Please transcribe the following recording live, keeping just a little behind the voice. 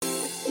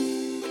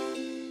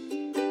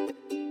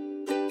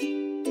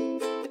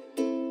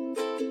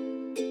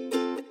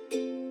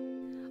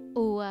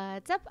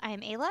up?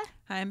 I'm Ayla.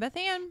 Hi, I'm Beth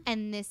Ann.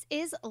 And this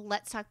is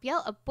Let's Talk BL,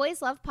 a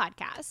Boys Love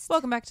podcast.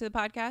 Welcome back to the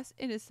podcast.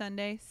 It is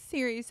Sunday,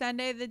 Series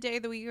Sunday, the day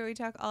of the week where we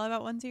talk all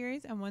about one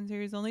series and one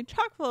series only,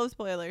 chock full of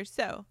spoilers.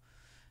 So,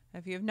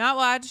 if you have not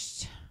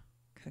watched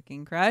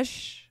Cooking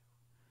Crush,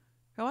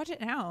 go watch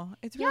it now.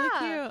 It's really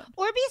cute.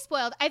 Or be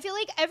spoiled. I feel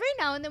like every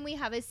now and then we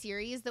have a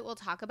series that we'll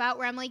talk about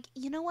where I'm like,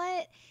 you know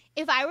what?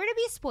 If I were to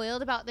be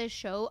spoiled about this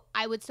show,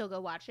 I would still go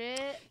watch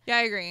it. Yeah,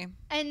 I agree.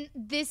 And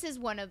this is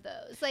one of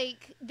those.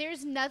 Like,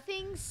 there's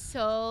nothing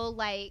so,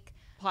 like...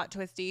 Plot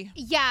twisty.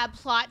 Yeah,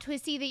 plot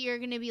twisty that you're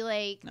going to be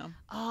like, No.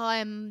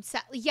 oh,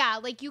 yeah,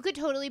 like you could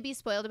totally be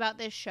spoiled about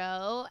this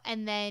show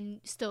and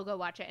then still go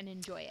watch it and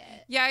enjoy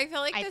it. Yeah, I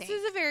feel like I this think.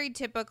 is a very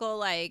typical,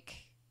 like,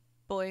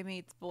 boy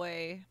meets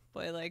boy,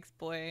 boy likes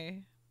boy,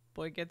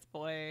 boy gets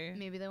boy,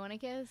 Maybe they want to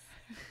kiss.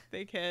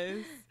 they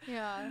kiss.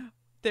 Yeah.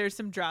 There's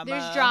some drama.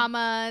 There's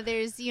drama.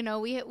 There's, you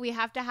know, we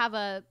have to have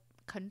a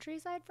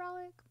countryside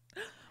frolic.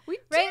 We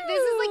do. Right?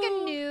 This is like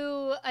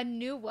a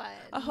new one.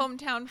 A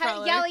hometown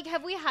frolic. Yeah, like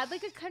have we had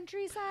like a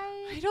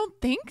countryside? I don't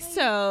think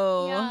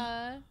so.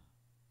 Yeah.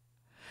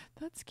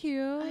 That's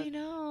cute. I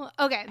know.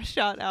 Okay.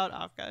 Shout out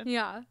Afghan.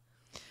 Yeah.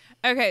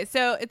 Okay,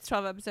 so it's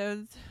 12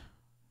 episodes.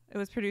 It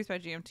was produced by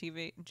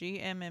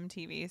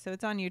GMMTV, so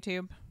it's on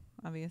YouTube,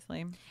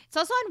 obviously. It's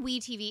also on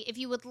WeTV if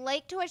you would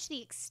like to watch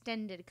the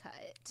extended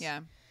cut. Yeah.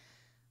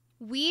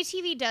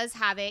 WeTV does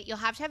have it. You'll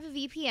have to have a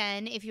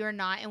VPN if you're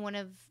not in one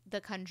of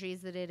the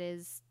countries that it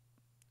is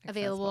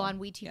available on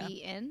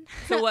WeTV in.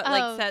 So what,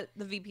 like set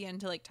the VPN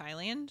to like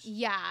Thailand?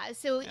 Yeah.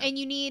 So, and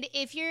you need,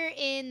 if you're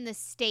in the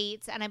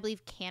States and I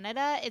believe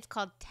Canada, it's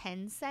called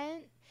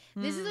Tencent.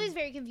 This is always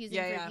very confusing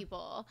for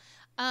people.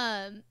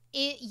 Like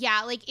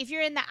if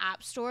you're in the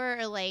App Store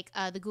or like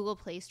the Google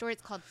Play Store,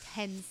 it's called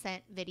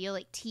Tencent Video,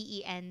 like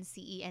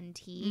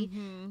TENCENT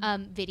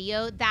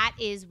video. That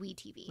is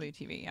WeTV.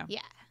 WeTV, yeah.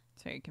 Yeah.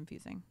 It's very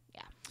confusing.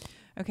 Yeah.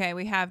 Okay,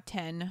 we have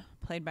 10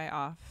 played by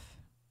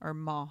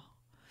Ma.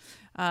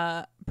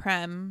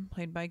 Prem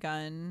played by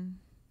Gun.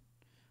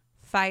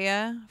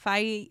 Faye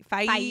played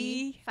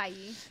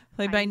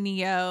by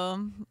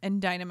Neo,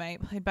 and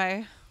Dynamite played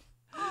by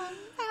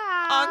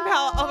Ong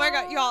Pao. Oh my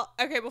god, y'all.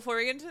 Okay, before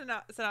we get into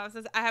the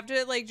synopsis, I have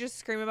to like just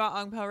scream about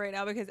Ong Pao right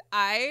now because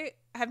I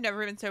have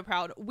never been so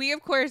proud. We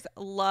of course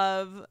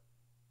love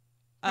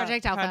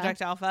Project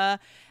Alpha,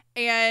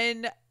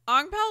 and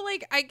Ong Pao,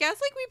 like, I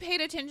guess, like, we paid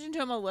attention to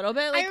him a little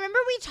bit. Like, I remember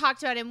we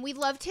talked about him. We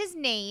loved his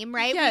name,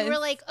 right? Yes. We were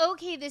like,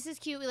 okay, this is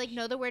cute. We, like,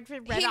 know the word for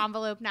red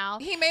envelope now.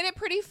 He made it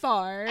pretty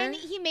far. And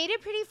he made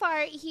it pretty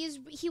far.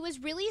 He was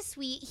really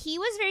sweet. He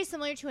was very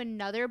similar to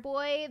another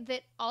boy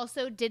that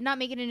also did not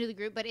make it into the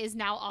group, but is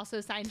now also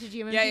signed to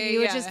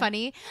GMMTV, which is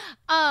funny.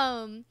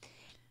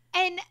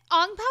 And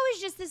Ong Pao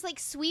is just this like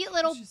sweet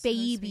little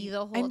baby the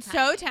whole time. And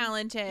so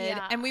talented.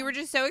 Yeah. And we were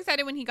just so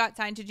excited when he got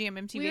signed to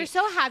GMMTV. We were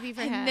so happy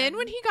for him. And then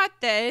when he got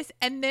this,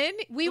 and then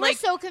we were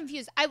so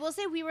confused. I will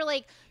say we were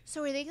like,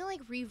 so are they gonna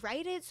like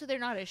rewrite it so they're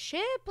not a ship?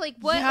 Like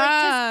what?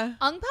 Yeah.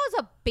 Like, Ong Pao's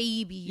a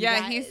baby.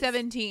 Yeah, he's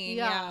 17.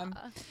 Yeah.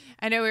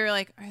 I know we were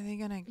like, are they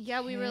gonna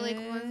kiss? We were like,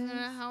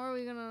 how are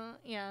we gonna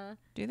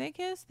Do they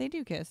kiss? They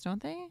do kiss,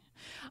 don't they?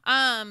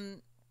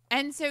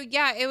 And so,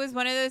 yeah, it was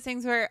one of those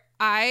things where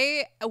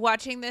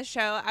watching this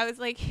show, I was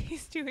like,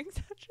 he's doing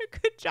such a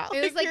good job.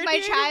 It was like my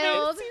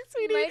child.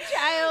 My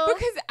child.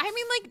 Because, I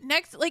mean,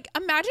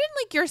 imagine,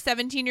 like, you're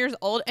 17 years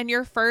old and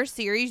your first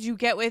series you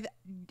get with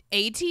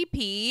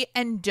ATP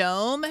and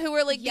Dome, who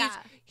are, like, these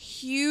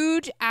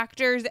huge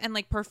actors and,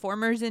 like,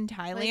 performers in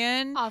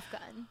Thailand. Like,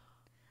 Afghan.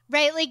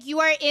 Right, like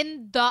you are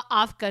in the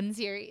Afghan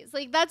series.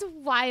 Like that's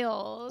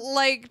wild.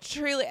 Like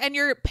truly, and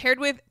you're paired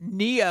with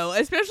Neo,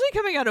 especially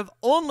coming out of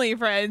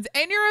OnlyFriends,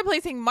 and you're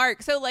replacing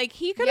Mark. So like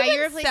he could have been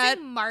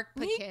replacing Mark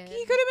the he kid.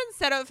 He could have been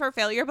set up for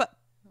failure, but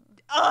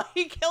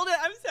he killed it.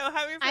 I'm so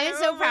happy for him. I am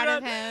so proud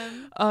of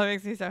him. Oh, it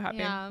makes me so happy.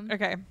 Yeah.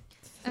 Okay,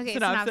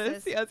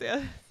 synopsis. Yes.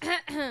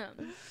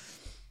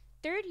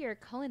 Third year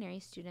culinary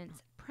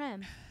students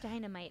Prem,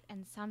 Dynamite,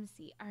 and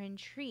Samsi are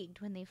intrigued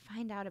when they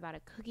find out about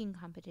a cooking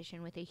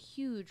competition with a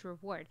huge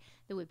reward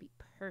that would be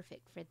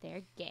perfect for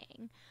their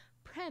gang.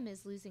 Prem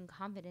is losing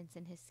confidence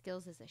in his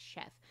skills as a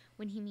chef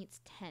when he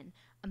meets Ten,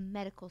 a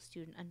medical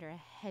student under a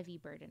heavy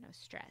burden of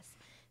stress.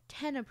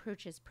 Ten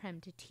approaches Prem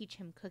to teach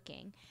him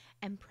cooking,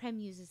 and Prem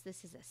uses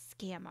this as a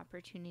scam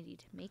opportunity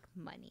to make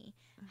money.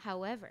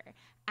 However,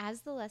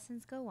 as the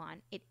lessons go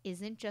on, it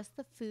isn't just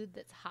the food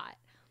that's hot,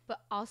 but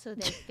also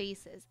their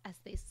faces as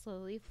they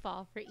slowly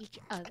fall for each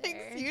other.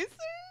 Excuse me?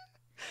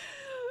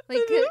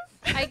 Like,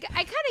 I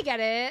kind of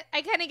get it.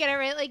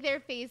 Right? Like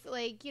their face,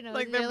 like, you know,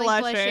 like they're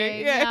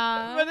blushing.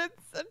 Yeah. But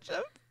it's such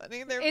a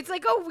funny. It's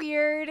like a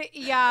weird,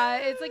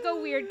 it's like a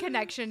weird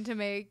connection to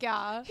make.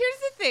 Yeah. Here's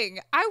the thing.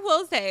 I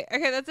will say,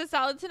 okay, that's a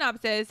solid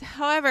synopsis.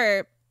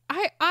 However,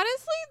 I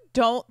honestly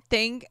don't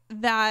think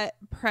that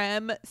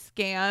Prem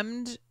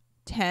scammed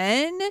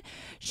 10.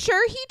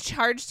 Sure, he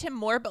charged him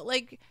more, but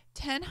like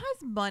 10 has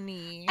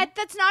money.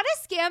 That's not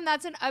a scam.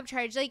 That's an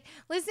upcharge. Like,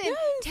 listen, yes.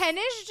 10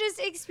 is just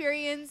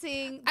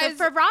experiencing the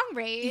farang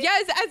rate.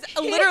 Yes, as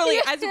literally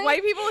as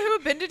white people who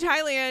have been to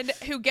Thailand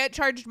who get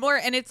charged more,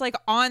 and it's like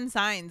on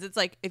signs. It's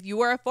like if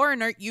you are a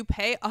foreigner, you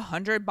pay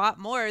 100 baht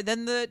more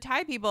than the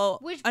Thai people.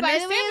 Which, by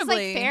the way, is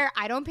like fair.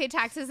 I don't pay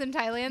taxes in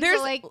Thailand. There's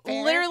so like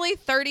literally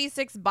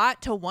 36 baht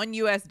to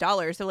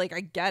 $1. So like I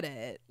get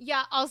it.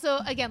 Yeah. Also,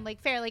 again,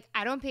 like fair. Like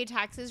I don't pay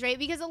taxes, right?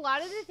 Because a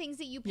lot of the things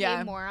that you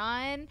pay more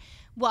on.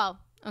 Well,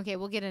 okay,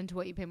 we'll get into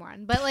what you pay more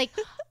on. But, like,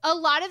 a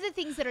lot of the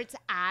things that it's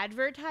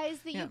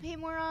advertised that you pay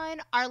more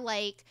on are,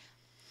 like,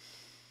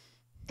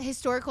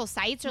 historical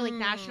sites or, like,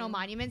 national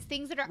monuments,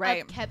 things that are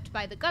upkept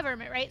by the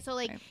government, right? So,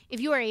 like, if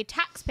you are a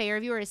taxpayer,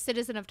 if you are a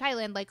citizen of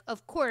Thailand, like,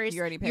 of course,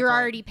 you're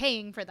already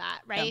paying for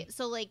that, right? Yeah.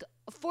 So, like,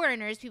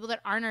 foreigners, people that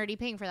aren't already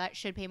paying for that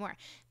should pay more.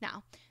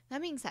 Now,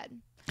 that being said,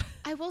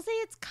 I will say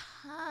it's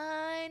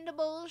kind of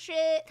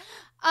bullshit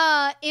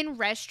in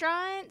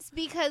restaurants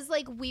because,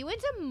 like, we went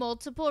to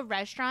multiple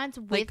restaurants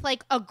with,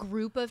 like a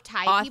group of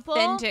Thai people.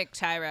 Authentic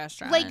Thai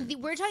restaurants. Like,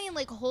 we're talking,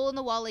 like, hole in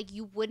the wall. Like,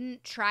 you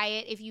wouldn't try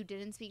it if you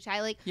didn't speak Thai.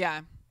 Like,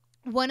 yeah.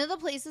 One of the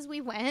places we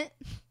went,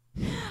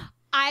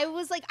 I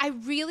was, like, I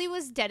really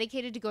was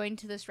dedicated to going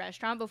to this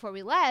restaurant before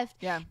we left.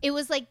 Yeah. It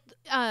was, like,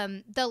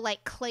 the,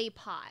 like, clay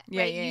pot,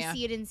 right? You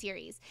see it in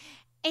series.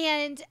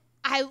 And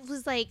I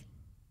was, like,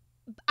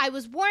 I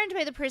was warned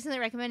by the person that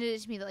recommended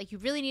it to me that like you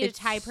really need a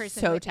Thai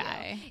person with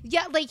Thai. you.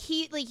 Yeah, like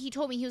he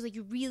told me, he was like,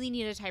 you really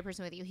need a Thai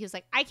person with you. He was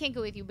like, I can't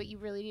go with you, but you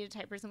really need a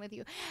Thai person with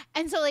you.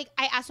 And so like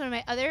I asked one of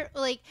my other,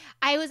 like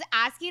I was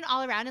asking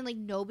all around and like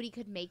nobody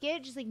could make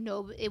it. Just like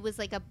it was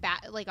like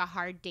a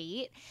hard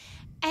date.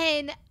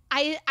 And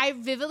I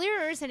vividly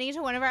remember sending it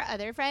to one of our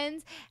other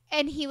friends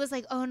and he was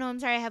like, oh no, I'm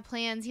sorry, I have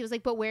plans. He was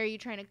like, but where are you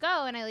trying to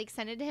go? And I like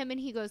sent it to him and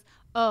he goes,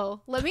 oh,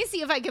 let me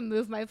see if I can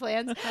move my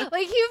plans.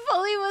 Like he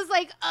fully was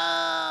like,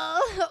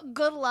 oh,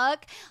 good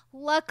luck.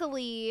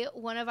 Luckily,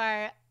 one of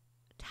our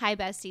Thai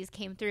besties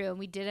came through and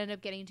we did end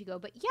up getting to go.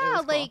 But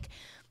yeah, like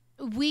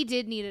we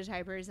did need a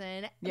Thai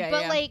person. Yeah,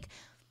 but like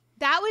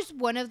that was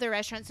one of the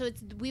restaurants. So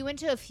we went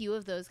to a few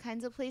of those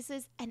kinds of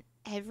places and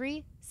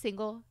every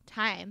single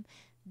time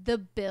the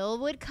bill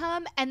would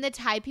come and the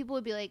Thai people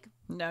would be like,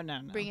 no,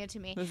 bring it to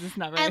me. This is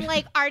not right. And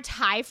like our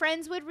Thai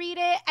friends would read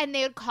it and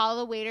they would call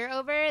the waiter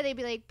over. They'd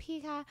be like,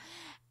 Pika.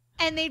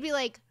 And they'd be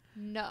like,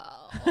 no.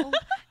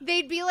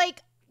 They'd be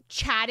like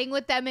chatting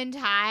with them in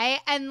Thai.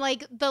 And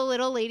like the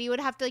little lady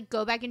would have to like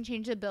go back and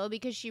change the bill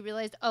because she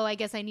realized, oh, I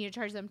guess I need to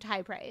charge them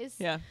Thai price.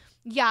 Yeah.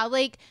 Yeah.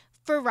 Like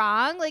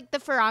farang, like the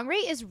farang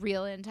rate is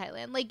real in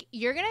Thailand. Like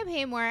you're going to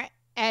pay more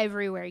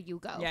everywhere you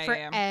go for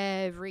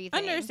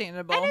everything.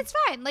 Understandable. And it's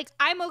fine. Like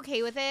I'm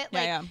okay with it.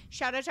 Like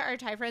shout out to our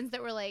Thai friends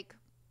that were like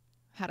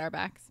had our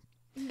backs.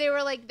 They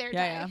were like they're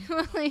Thai.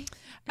 Like,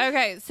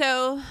 okay,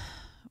 so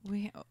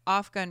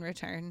Afghan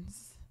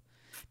returns.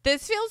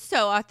 This feels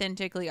so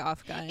authentically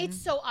Afghan. It's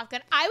so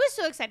Afghan. I was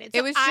so excited. So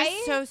it was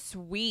just so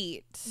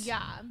sweet.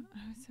 Yeah. I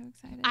was so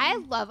excited. I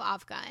love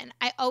Afghan.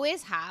 I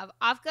always have.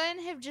 Afghan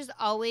have just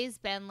always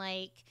been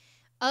like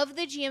of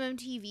the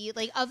GMMTV,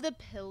 like of the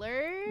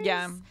pillars.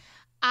 Yeah.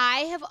 I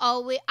have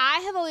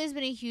always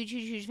been a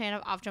huge fan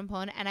of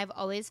Afjampon, and I've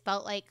always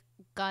felt like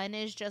Gun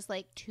is just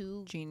like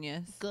too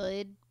genius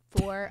good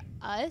for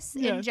us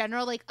in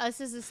general, like us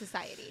as a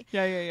society.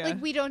 Yeah.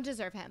 Like we don't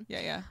deserve him.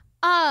 Yeah.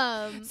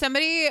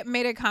 Somebody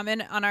made a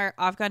comment on our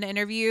Afghan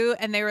interview,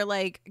 and they were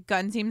like,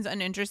 "Gun seems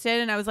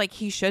uninterested," and I was like,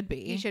 "He should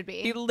be.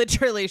 He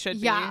literally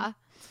should be." Yeah,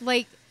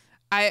 like.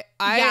 I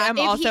am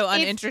also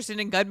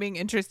uninterested in Gun being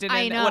interested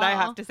in what I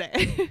have to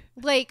say.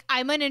 Like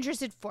I'm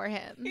uninterested for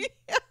him.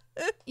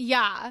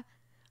 Yeah.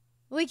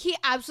 Like he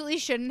absolutely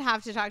shouldn't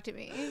have to talk to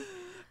me.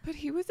 But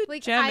he was a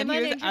gem and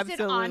he was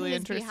absolutely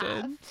interested.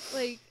 Behalf.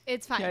 Like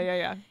it's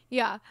fine.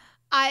 Yeah.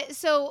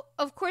 So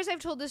of course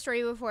I've told this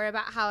story before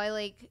about how I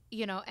like,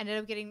 ended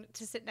up getting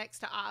to sit next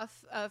to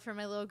Off for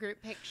my little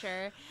group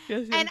picture.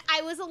 Yes. And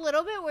I was a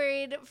little bit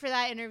worried for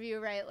that interview,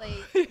 right? Like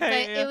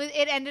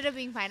it ended up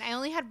being fine. I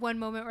only had one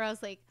moment where I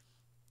was like,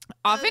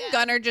 Off and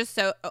Gun are just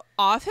so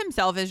Off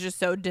himself is just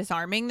so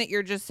disarming that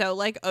you're just so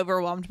like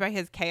overwhelmed by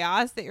his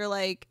chaos that you're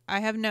like, I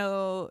have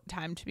no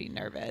time to be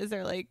nervous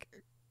or like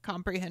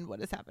comprehend what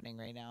is happening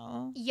right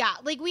now. Yeah,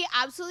 like we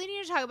absolutely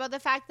need to talk about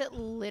the fact that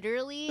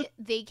literally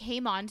they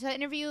came on to the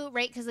interview,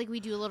 right? Because like we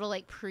do a little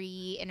like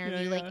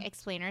pre-interview like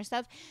explainer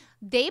stuff.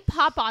 They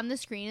pop on the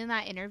screen in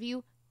that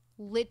interview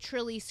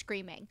literally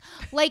screaming.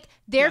 Like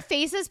their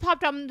faces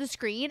popped on the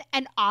screen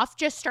and Off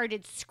just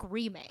started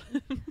screaming.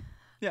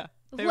 Yeah.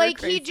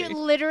 Like he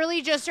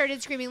literally just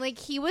started screaming. Like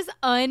he was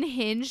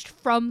unhinged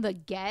from the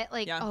get.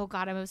 Like, oh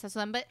God, I'm obsessed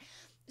with him. But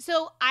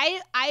so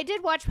I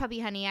did watch Puppy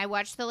Honey. I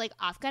watched the like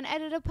Afghan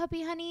edit of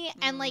Puppy Honey.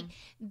 And like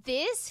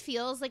this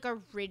feels like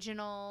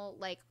original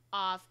like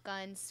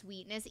Afghan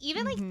sweetness.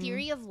 Even like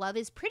Theory of Love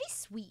is pretty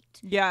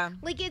sweet. Yeah.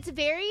 Like it's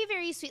very,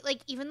 very sweet.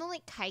 Like even though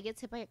like Kai gets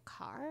hit by a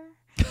car.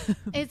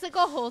 It's like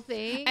a whole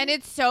thing. And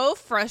it's so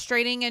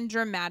frustrating and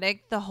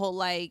dramatic. The whole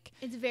like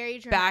it's very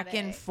back dramatic.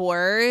 and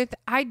forth.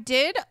 I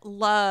did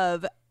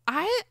love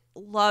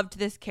loved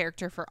this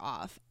character for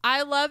Off.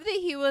 I love that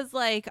he was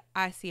like,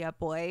 I see a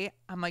boy,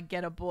 I'm gonna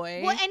get a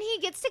boy. Well, and he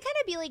gets to kind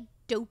of be like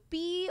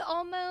dopey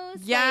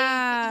almost.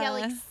 Yeah.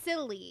 Like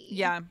silly.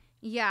 Yeah.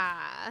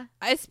 Yeah.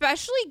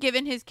 Especially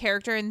given his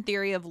character in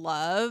Theory of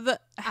Love,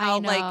 how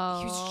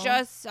like he's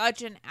just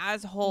such an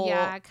asshole.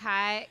 Yeah,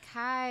 Kai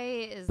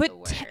is the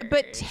worst.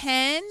 But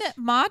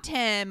Ma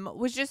Tim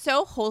was just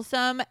so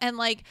wholesome, and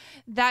like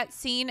that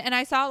scene, and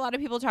I saw a lot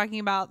of people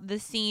talking about the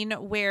scene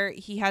where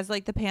he has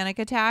like the panic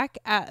attack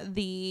at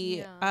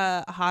the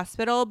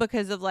hospital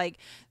because of like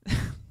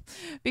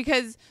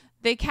because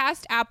they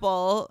cast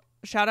Apple,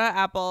 shout out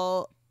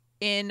Apple,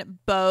 in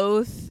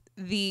both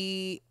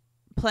the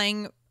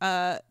playing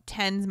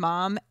Ten's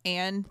mom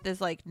and this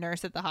like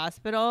nurse at the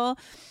hospital,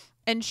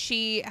 and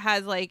she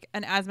has like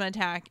an asthma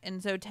attack,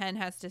 and so Ten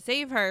has to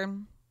save her,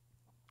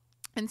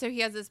 and so he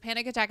has this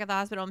panic attack at the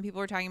hospital, and people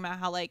were talking about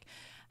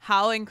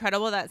how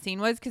incredible that scene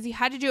was because he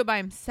had to do it by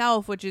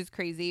himself, which is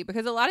crazy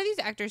because a lot of these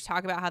actors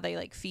talk about how they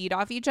like feed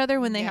off each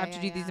other when they have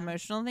to do these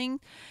emotional things,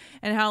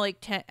 and how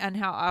like and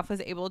how Off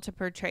was able to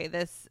portray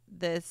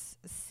this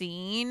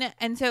scene,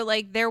 and so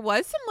like there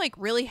was some like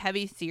really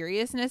heavy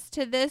seriousness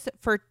to this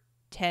for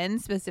Ten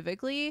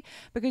specifically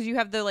because you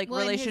have the like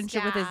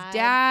relationship with his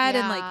dad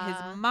and like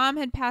his mom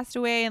had passed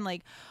away, and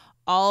like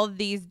all of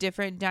these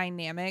different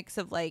dynamics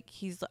of like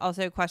he's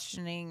also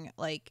questioning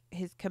like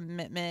his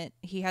commitment.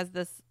 He has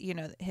this, you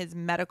know, his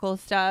medical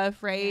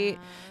stuff, right?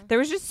 There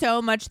was just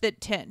so much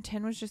that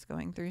Ten was just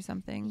going through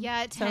something.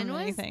 Yeah, Ten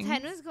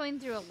was going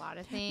through a lot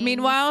of things.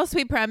 Meanwhile,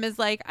 Sweet Prem is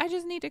like, I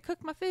just need to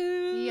cook my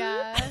food.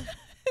 Yeah.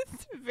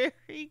 It's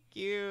very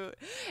cute.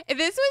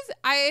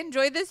 I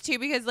enjoyed this too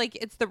because like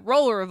it's the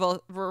role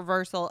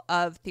reversal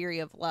of Theory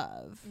of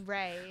Love,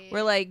 right?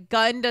 Where like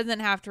Gunn doesn't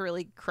have to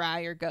really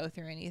cry or go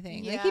through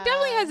anything. Like he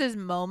definitely has his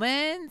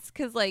moments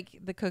because like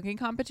the cooking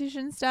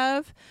competition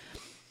stuff,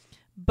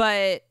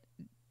 but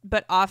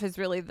Off is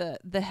really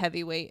the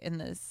heavyweight in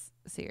this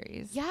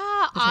series. Yeah,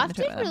 Off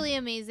did really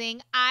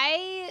amazing.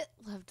 I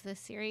loved this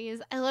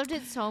series. I loved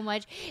it so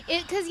much.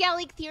 Because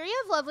like Theory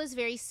of Love was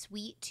very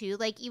sweet too.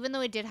 Like even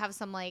though it did have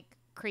some like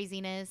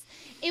craziness,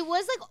 it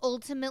was like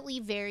ultimately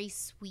very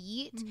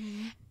sweet.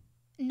 Mm-hmm.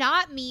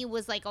 Not Me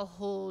was like a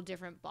whole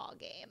different ball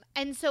game,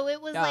 and so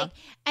it was like,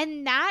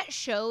 and that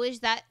show is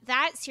that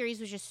series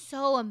was just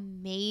so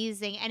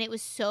amazing, and it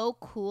was so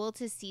cool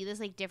to see this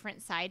like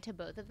different side to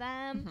both of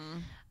them. Mm-hmm.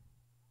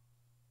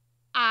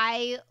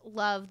 I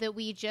love that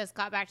we just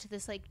got back to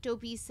this like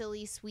dopey,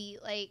 silly,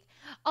 sweet, like,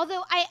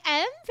 although I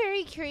am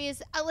very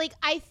curious, like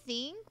I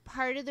think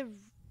part of the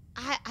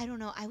I don't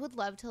know, I would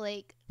love to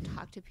like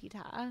talk to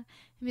Pita and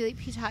be like,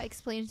 Pita,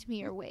 explain to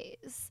me your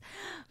ways,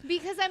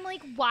 because I'm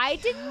like, why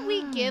didn't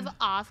we give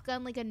Off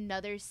Gun like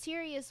another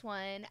serious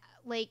one,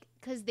 like,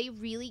 because they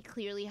really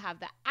clearly have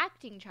the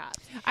acting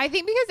chops. I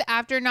think because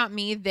after Not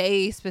Me,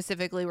 they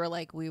specifically were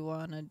like, we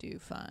want to do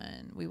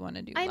fun, we want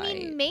to do light. I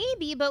mean,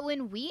 maybe, but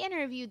when we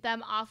interviewed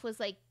them, Off was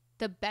like,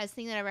 the best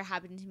thing that ever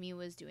happened to me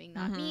was doing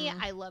Not Me.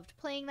 I loved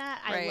playing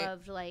that. I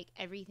loved like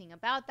everything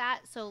about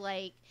that. So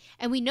like,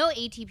 and we know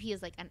ATP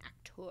is like an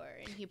actor,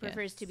 and he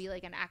prefers to be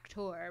like an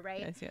actor, right?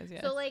 Yes.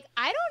 So like,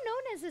 I don't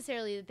know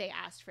necessarily that they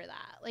asked for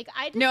that. Like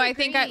I disagree. No, I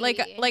think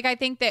I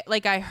think that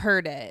like I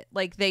heard it.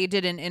 Like they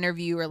did an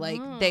interview or like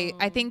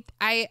I think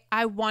I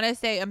want to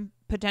say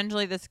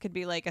potentially this could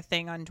be like a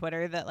thing on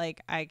Twitter that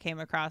like I came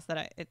across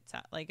that it's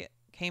like it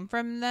came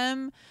from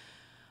them.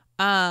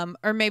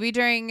 Or maybe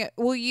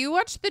you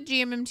watched the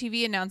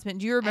GMMTV announcement.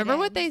 Do you remember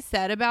what they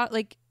said about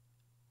like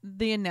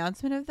the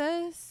announcement of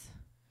this?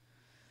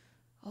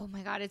 Oh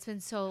my God, it's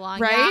been so long.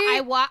 Right?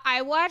 Yeah,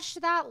 I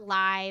watched that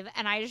live,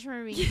 and I just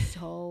remember being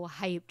so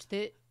hyped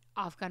that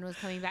Off Gun was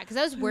coming back because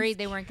I was worried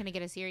they weren't going to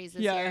get a series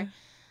this year.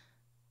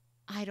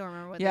 I don't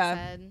remember what they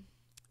said.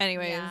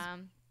 Anyways. Yeah.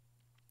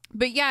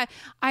 But yeah,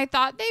 I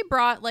thought they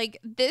brought like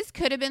this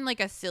could have been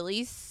like a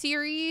silly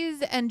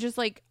series and just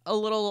like a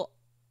little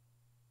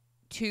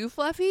too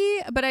fluffy,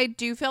 but I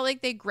do feel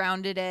like they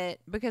grounded it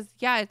because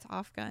it's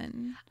Off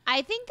Gun.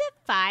 I think that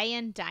Fi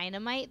and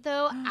Dynamite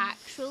though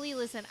actually,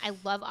 listen, I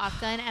love Off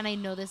Gun and I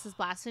know this is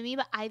blasphemy,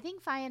 but I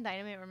think Fi and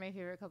Dynamite were my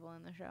favorite couple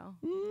in the show.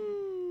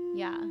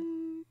 Yeah.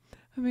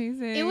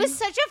 Amazing. It was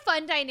such a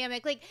fun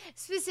dynamic. Like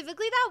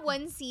specifically that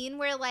one scene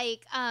where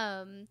like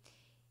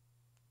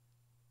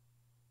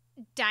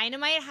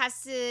Dynamite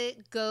has to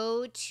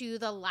go to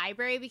the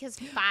library because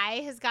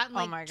Fi has gotten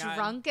like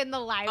drunk in the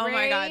library. Oh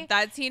my God,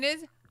 that scene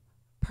is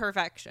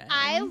perfection.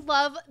 I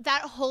love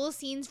that whole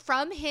scene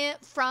from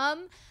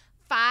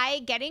Fi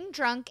getting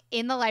drunk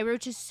in the library,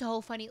 which is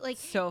so funny. Like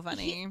so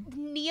funny.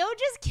 Neo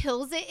just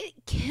kills it. It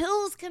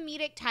kills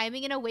comedic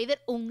timing in a way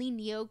that only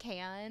Neo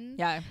can.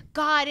 Yeah.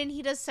 God, and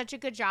he does such a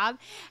good job.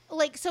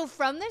 Like, so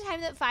from the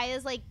time that Fi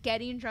is like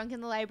getting drunk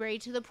in the library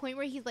to the point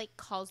where he like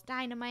calls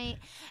Dynamite,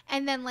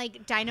 and then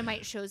like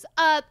Dynamite shows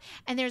up,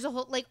 and there's a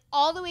whole like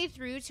all the way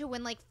through to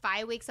when like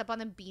Fi wakes up on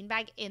the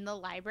beanbag in the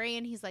library,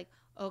 and he's like,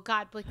 oh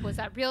God, like, was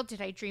that real?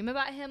 Did I dream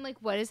about him? Like,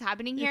 what is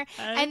happening here?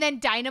 And then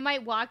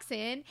Dynamite walks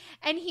in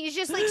and he's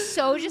just like,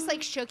 so just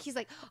like shook. He's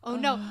like, oh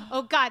no,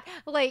 oh God.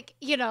 Like,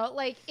 you know,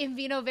 like in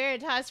Vino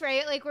Veritas,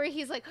 right? Like where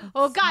he's like,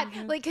 oh God,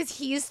 like, cause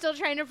he's still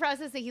trying to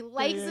process that he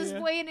likes this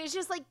boy. And it's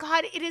just like,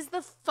 God, it is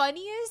the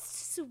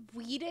funniest,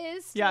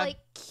 sweetest, like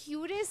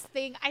cutest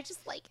thing. I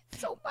just like it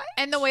so much.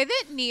 And the way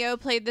that Neo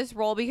played this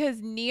role,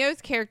 because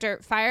Neo's character,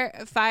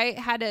 Fi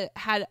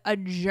had a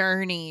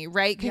journey,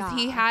 right?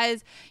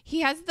 Because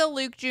he has the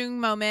Luke Jung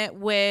moment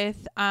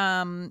with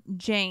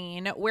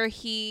Jane, where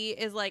he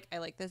is like, I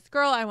like this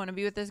girl, I want to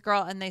be with this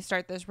girl, and they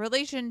start this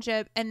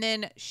relationship, and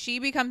then she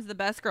becomes the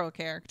best girl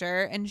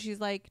character, and she's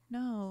like,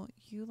 no,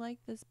 you like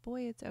this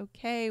boy, it's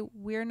okay,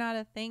 we're not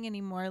a thing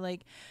anymore,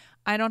 like,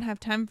 I don't have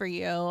time for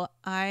you,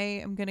 I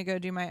am gonna go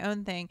do my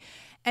own thing.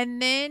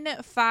 And then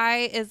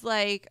Fi is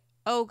like,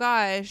 oh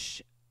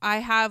gosh, I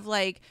have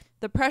like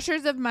the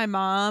pressures of my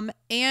mom,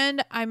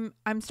 and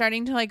I'm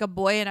starting to like a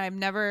boy, and I've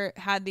never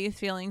had these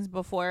feelings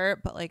before,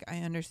 but like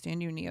I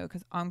understand you, Neo,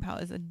 because Ong Pao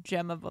is a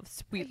gem of a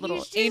sweet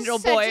little angel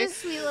boy. Such a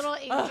sweet little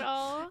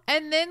angel.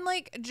 And then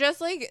like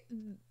just like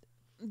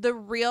the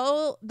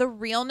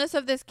realness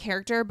of this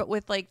character, but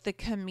with like the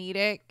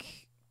comedic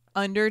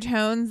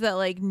undertones that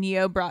like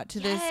Neo brought to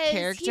this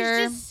character.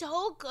 He's just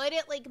so good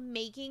at like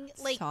making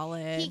like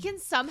solid. He can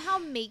somehow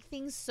make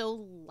things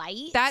so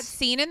light. That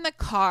scene in the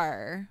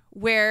car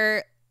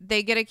where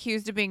they get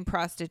accused of being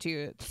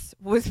prostitutes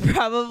was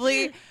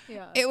probably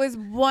it was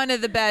one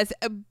of the best.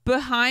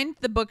 Behind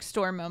the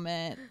bookstore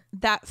moment,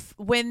 that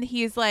when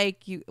he's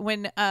like,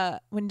 when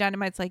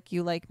Dynamite's like,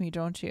 you like me,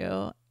 don't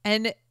you?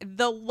 And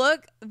the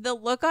look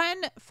on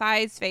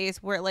Fi's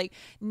face where like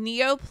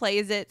Neo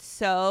plays it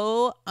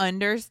so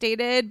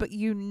understated, but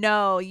you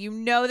know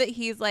that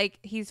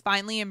he's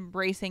finally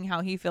embracing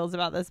how he feels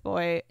about this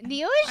boy.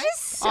 Neo is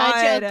just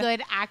such a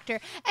good actor.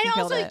 And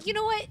also, like, you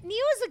know what? Neo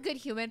is a good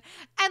human.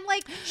 And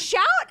like,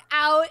 shout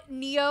out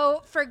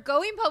Neo for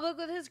going public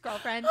with his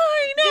girlfriend.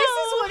 I know. This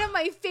is one of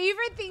my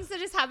favorite things that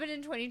has happened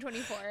in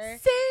 2024.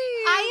 Same.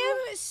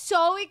 I am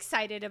so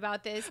excited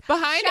about this.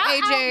 Behind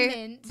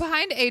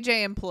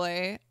AJ and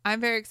Ploy,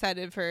 I'm very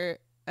excited for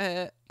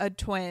a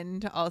twin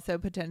to also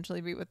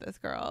potentially be with this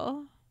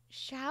girl.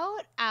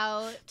 Shout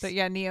out. But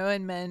yeah, Neo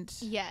and Mint.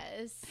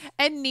 Yes.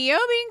 And Neo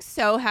being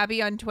so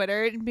happy on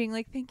Twitter and being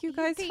like, thank you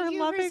guys for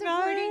loving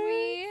supporting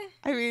me.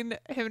 I mean,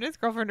 him and his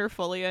girlfriend are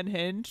fully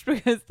unhinged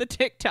because the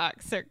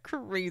TikToks are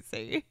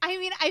crazy. I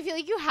mean, I feel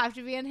like you have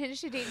to be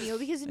unhinged to date Neo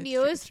because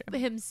Neo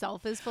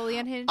himself is fully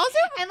unhinged. Also,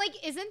 and like,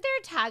 isn't there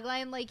a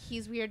tagline like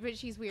he's weird but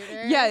she's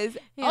weirder? Yes.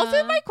 Yeah.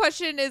 Also, my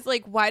question is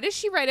like, why does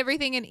she write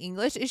everything in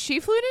English? Is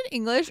she fluent in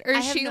English, or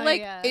is she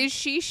like, is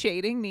she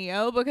shading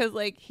Neo because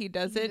like he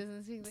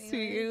doesn't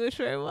speak English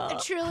very well?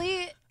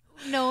 Truly,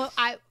 no.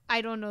 I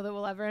don't know that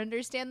we'll ever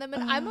understand them,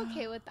 and I'm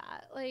okay with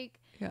that. Like,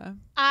 yeah,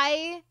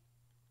 I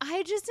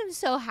just am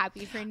so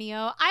happy for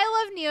Neo.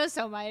 I love Neo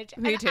so much.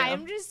 Me too.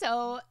 I'm just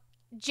so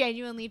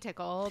genuinely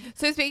tickled.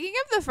 So speaking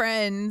of the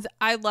friends,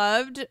 I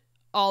loved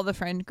all the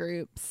friend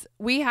groups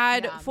we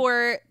had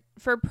for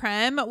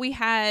Prem. We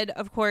had,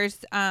 of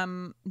course,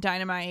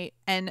 Dynamite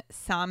and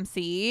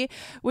Samsi,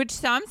 which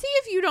Samsi,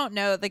 if you don't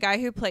know, the guy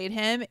who played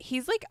him,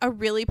 he's like a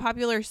really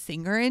popular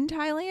singer in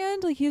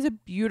Thailand. Like, he has a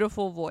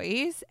beautiful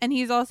voice, and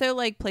he's also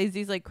like plays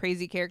these like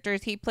crazy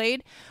characters. He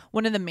played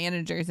one of the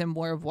managers in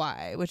War of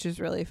Y, which is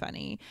really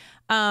funny.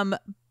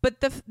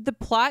 But the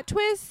plot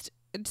twist,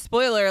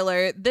 spoiler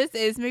alert, this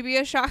is maybe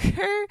a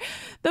shocker.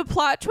 The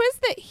plot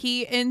twist that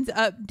he ends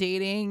up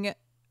dating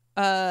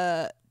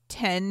Prem's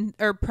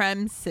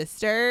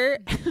sister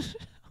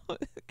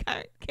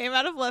came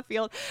out of left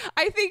field.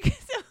 I think it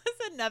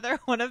was another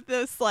one of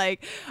those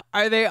like,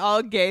 are they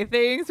all gay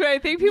things? Where I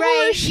think people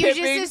were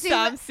shipping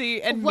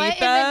Samsi and what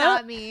Mita. What in the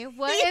Not Me?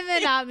 What in the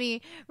Not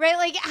Me? Right?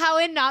 Like how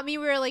in Not Me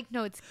we were like,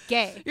 no, it's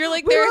gay. You're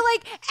like, we were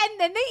like, and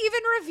then they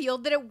even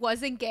revealed that it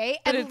wasn't gay,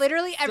 and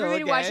literally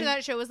everybody watching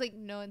that show was like,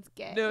 no, it's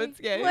gay. No, it's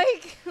gay.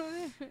 Like,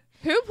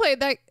 who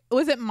played that?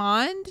 Was it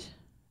Mond?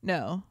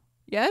 No.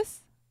 Yes.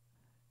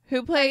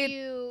 Who played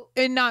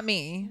in Not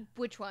Me?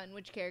 Which one?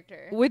 Which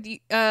character? With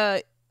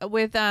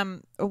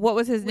what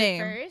was his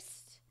name?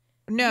 First?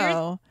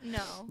 No.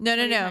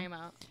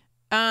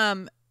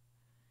 No.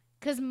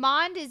 Because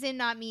Mond is in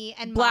Not Me,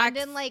 and Mond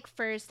and like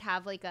First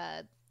have like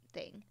a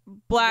thing.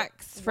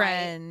 Black's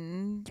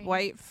friend,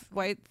 white.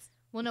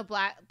 Well, no,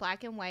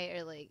 black and white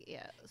are like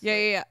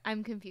yeah.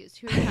 I'm confused.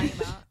 Who are you talking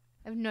about?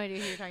 I have no idea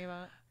who you're talking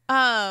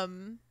about.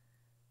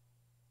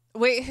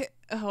 Wait,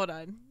 hold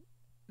on.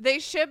 They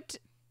shipped.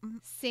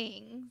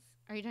 Sings.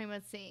 Are you talking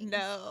about Sings?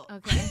 No.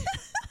 Okay.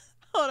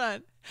 Hold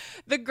on.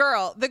 The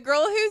girl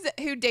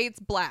who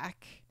dates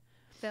Black.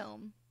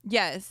 Film.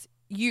 Yes.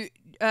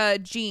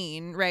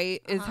 Jean,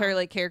 right, is her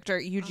like character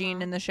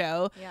Eugene in the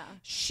show. Yeah.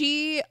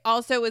 She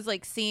also was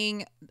like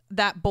seeing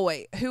that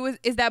boy.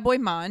 Is that boy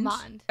Mond?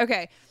 Mond.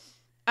 Okay.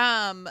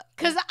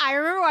 Because I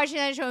remember watching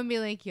that show and being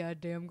like, yeah,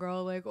 damn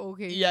girl, like,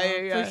 okay,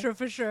 yeah.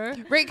 For sure.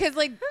 Right, because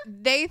like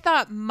they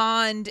thought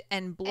Mond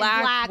and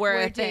Black were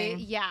a thing.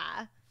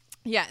 Yeah.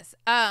 Yes.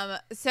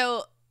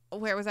 So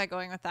where was I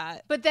going with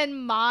that? But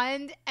then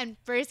Mond and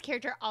first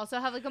character also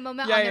have like a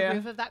moment on the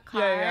roof of that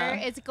car.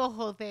 It's like a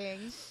whole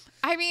thing.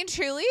 I mean,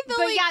 truly,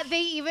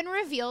 they even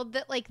revealed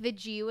that like the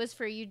G was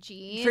for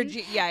Eugene.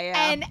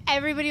 And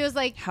everybody was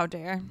like, how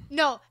dare?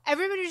 No,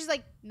 everybody was just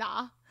like,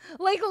 nah.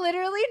 Like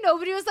literally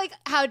nobody was like,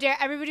 how dare.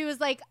 Everybody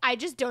was like, I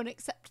just don't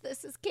accept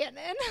this as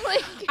canon.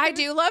 Like, I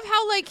do love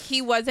how like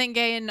he wasn't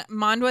gay and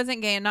Mond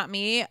wasn't gay and not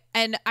me.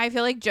 And I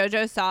feel like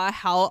JoJo saw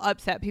how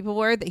upset people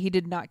were that he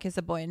did not kiss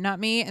a boy and not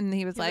me. And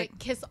he was like,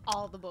 kiss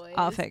all the boys.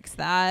 I'll fix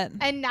that.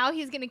 And now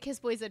he's going to kiss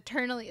boys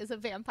eternally as a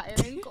vampire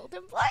in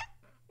Golden Blood.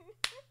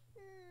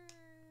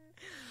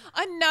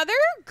 Another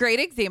great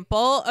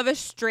example of a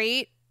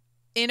straight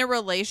in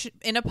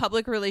a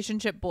public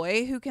relationship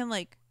boy who can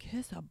like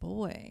kiss a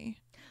boy.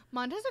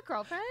 Mond has a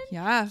girlfriend?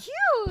 Yeah.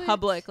 Cute.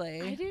 Publicly.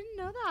 I didn't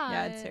know that.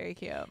 Yeah, it's very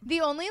cute.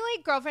 The only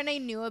like girlfriend I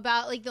knew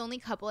about, like the only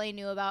couple I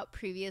knew about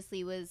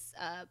previously was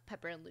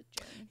Pepper and Luke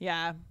June.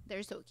 Yeah.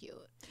 They're so cute.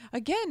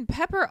 Again,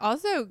 Pepper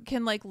also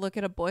can like look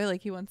at a boy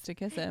like he wants to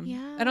kiss him.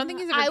 Yeah. I don't think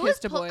he's ever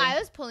kissed a boy. I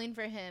was pulling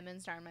for him in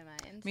Star in My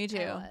Mind. Me too.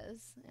 I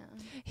was. Yeah.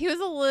 He was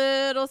a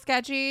little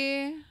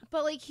sketchy.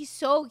 But like he's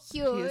so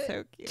cute. He's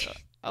so cute.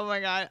 Oh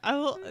my god, I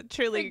will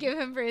truly forgive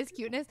him for his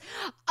cuteness.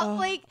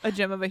 Like a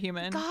gem of a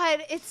human. God,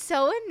 it's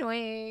so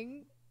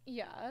annoying.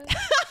 Yeah,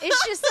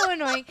 it's just so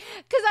annoying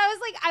because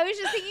I was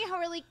just thinking how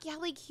we're like, yeah,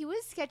 like he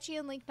was sketchy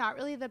and like not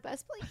really the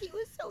best, but like he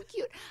was so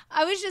cute.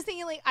 I was just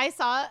thinking like I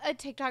saw a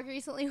TikTok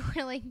recently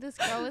where like this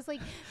girl was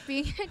like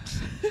being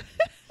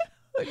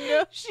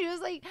she was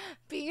like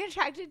being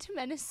attracted to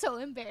men is so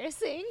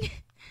embarrassing.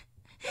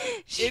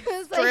 She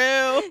was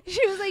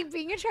like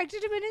being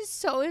attracted to men is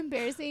so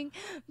embarrassing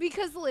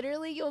because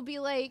literally you'll be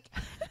like,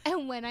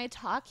 and when I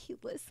talk he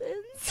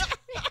listens.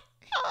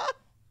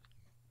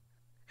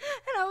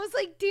 And I was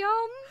like, damn,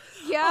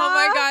 yeah. Oh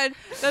my god,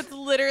 that's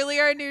literally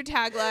our new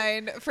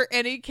tagline for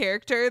any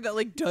character that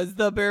like does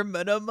the bare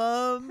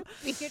minimum.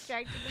 Being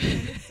attracted to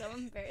men is so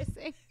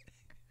embarrassing.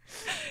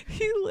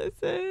 He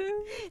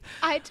listens.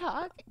 I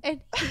talk and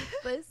he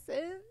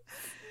listens.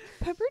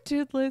 Pepper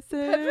did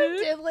listen.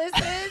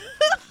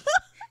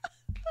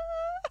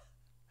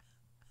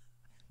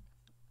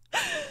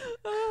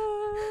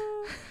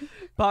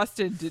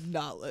 Boston did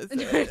not listen.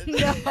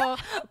 No,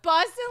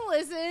 Boston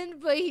listened,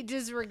 but he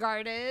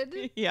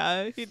disregarded.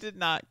 Yeah, he did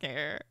not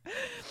care.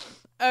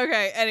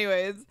 Okay,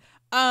 anyways.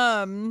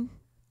 And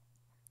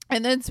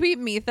then Sweet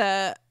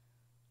Mitha,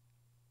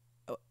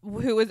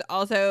 who was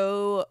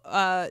also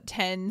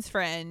Ten's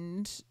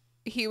friend,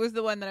 he was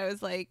the one that I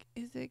was like,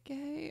 is it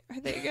gay? Are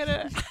they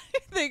gonna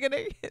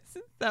kiss?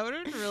 That would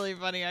have been really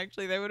funny,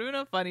 actually. That would have been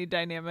a funny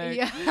dynamic.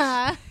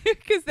 Yeah.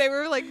 Because they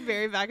were like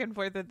very back and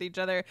forth with each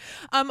other.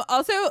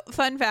 Also,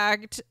 fun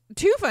fact,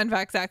 2 fun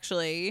facts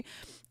actually.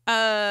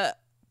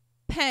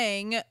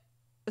 Peng,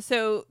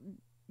 so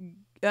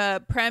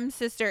Prem's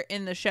sister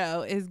in the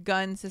show is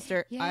Gunn's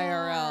sister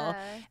IRL,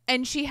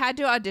 and she had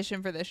to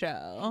audition for the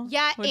show.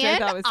 Yeah, which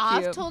and I thought was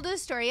Off cute. told a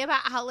story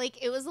about how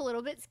like it was a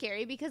little bit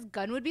scary because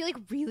Gunn would be like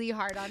really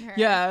hard on her.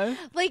 Yeah,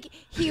 like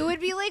he would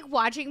be like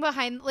watching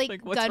behind,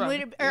 like Gunn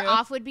would or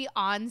Off would be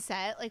on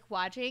set like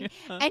watching,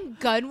 and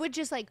Gunn would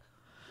just like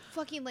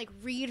fucking like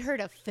read her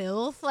to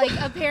filth like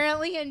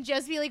apparently and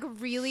just be like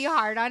really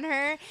hard on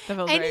her.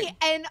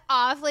 And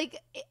Off like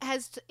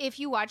has, if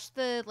you watch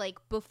the like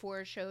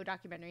before show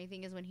documentary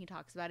thing is when he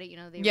talks about it, you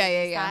know, they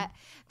that.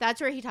 That's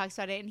where he talks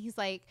about it, and he's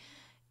like,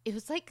 it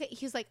was like,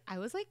 he's like, I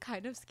was like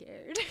kind of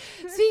scared.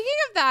 Speaking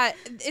of that,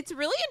 it's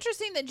really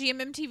interesting that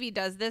GMMTV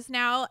does this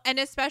now. And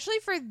especially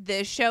for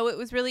this show, it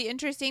was really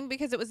interesting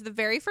because it was the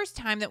very first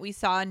time that we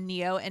saw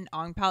Neo and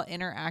Ong Pal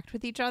interact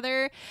with each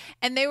other.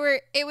 And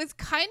it was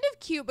kind of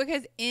cute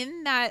because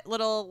in that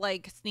little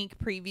like sneak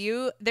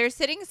preview, they're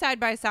sitting side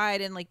by side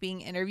and like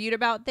being interviewed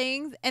about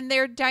things. And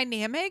their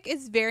dynamic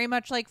is very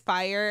much like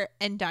Fire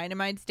and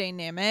Dynamite's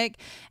dynamic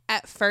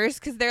at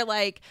first, because they're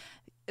like,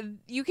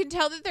 you can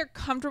tell that they're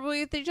comfortable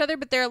with each other,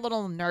 but they're a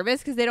little nervous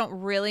because they don't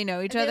really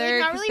know each other. Like,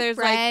 not really there's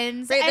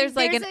friends. Like, there's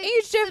like an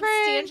age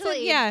difference.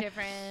 Age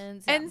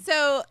difference. And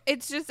so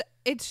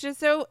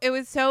it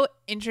was so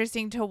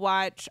interesting to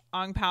watch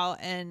Ong Pal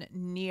and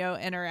Neo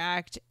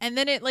interact. And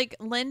then it like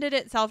lended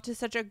itself to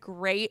such a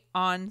great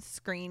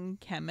on-screen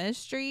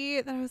chemistry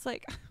that I was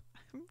like,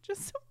 I'm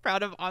just so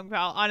proud of Ong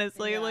Pal,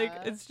 honestly. Like,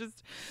 it's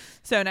just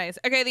so nice.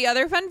 Okay, the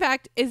other fun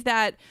fact is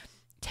that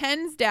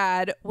Ten's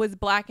dad was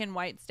Black and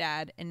White's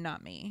dad and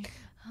not me.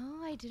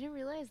 Oh, I didn't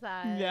realize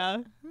that. Yeah.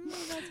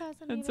 That's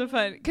fascinating. That's so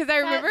fun. Because I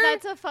remember...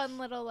 That's a fun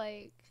little,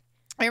 like...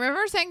 I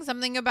remember saying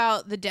something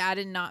about the dad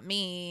and not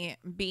me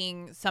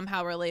being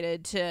somehow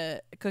related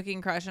to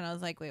Cooking Crush, and I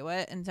was like, wait,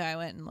 what? And so I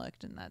went and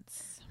looked, and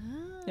that's...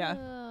 Yeah.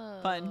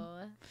 Fun.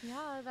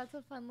 Yeah, that's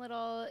a fun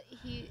little...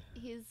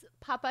 He's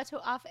Papa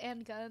to Off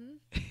and Gun.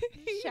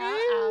 Shout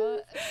out.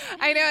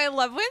 I know. I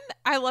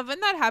love when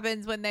that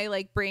happens, when they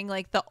like bring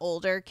like the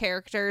older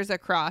characters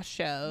across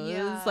shows.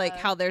 Yeah. Like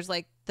how there's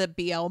like the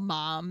BL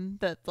mom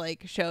that's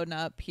like shown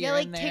up here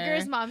and there.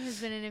 Tigger's mom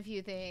has been in a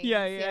few things.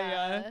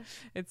 Yeah.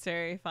 It's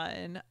very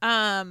fun.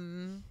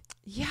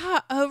 Yeah,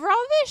 overall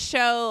this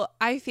show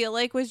I feel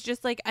like was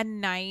just like a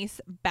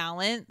nice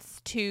balance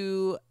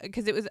to,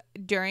 because it was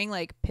during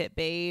like Pit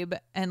Babe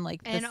and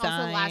like The and Sign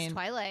also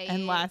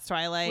Last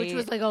Twilight, which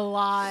was like a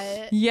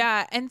lot.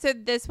 Yeah, and so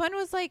this one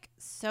was like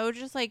so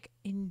just like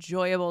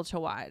enjoyable to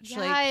watch. Yeah,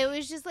 like it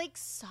was just like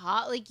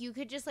like you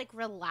could just like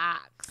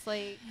relax.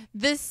 Like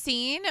the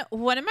scene,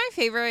 one of my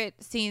favorite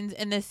scenes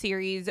in this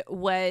series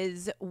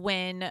was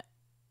when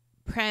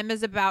Prem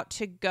is about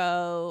to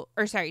go,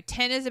 or sorry,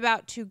 Ten is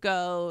about to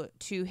go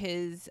to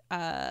his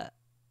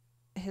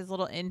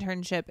little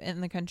internship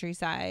in the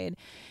countryside,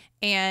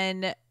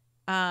 and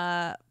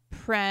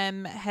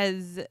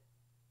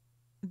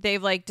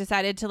they've like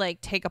decided to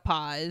like take a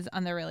pause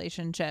on their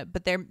relationship,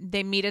 but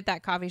they meet at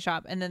that coffee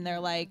shop, and then they're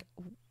like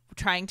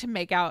trying to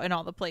make out in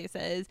all the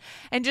places,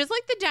 and just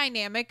like the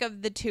dynamic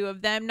of the two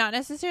of them, not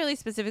necessarily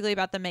specifically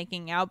about the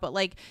making out, but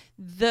like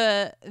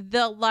the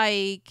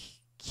like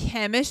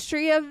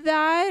chemistry of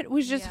that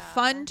was just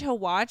fun to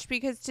watch,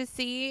 because to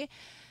see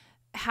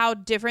how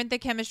different the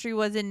chemistry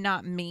was in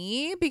Not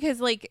Me, because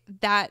like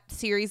that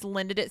series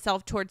lended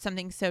itself towards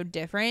something so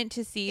different.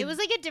 To see it was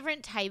like a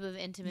different type of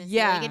intimacy,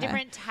 like a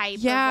different type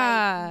of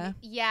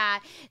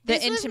like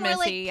this was more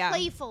like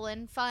playful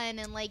and fun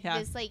and like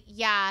this like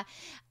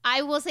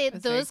I will say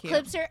those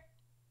clips are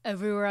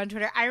everywhere on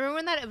Twitter. I remember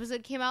when that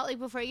episode came out, like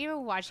before I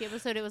even watched the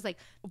episode, it was like,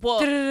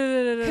 well,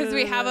 because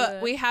we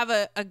have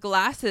a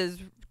glasses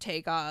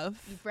take off,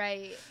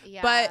 right?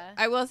 Yeah, but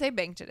I will say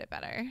Bank did it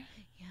better.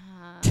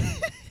 Yeah.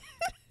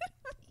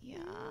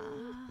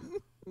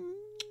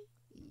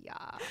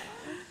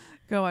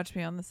 Go watch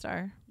Me on the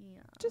Star.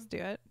 Yeah, just do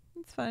it.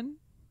 It's fun.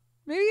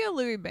 Maybe a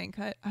Louis Bank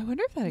cut. I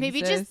wonder if that maybe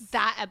exists. Just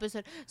that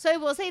episode. So I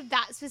will say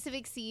that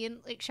specific scene,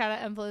 like shout out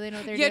Enflo, they know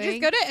what they're doing. Yeah,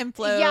 just go to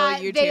Enflo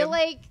YouTube. They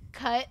like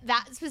cut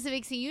that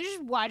specific scene. You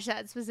just watch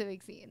that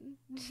specific scene.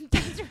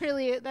 That's what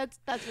you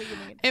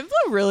need. Enflo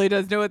really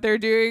does know what they're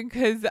doing,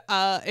 because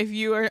if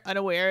you are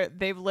unaware,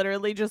 they've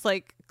literally just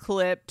like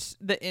clipped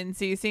the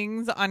NC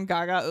scenes on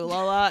Gaga Ooh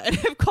La La and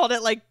have called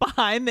it like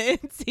behind the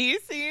NC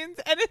scenes,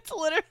 and it's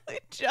literally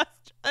just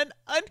an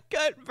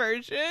uncut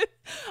version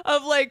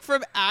of like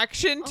from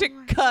action to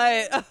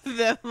cut of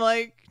them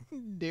like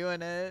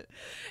doing it.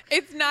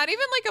 It's not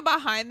even like a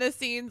behind the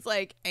scenes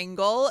like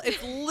angle.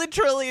 It's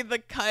literally the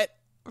cut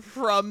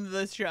from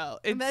the show.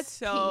 It's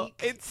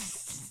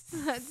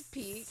that's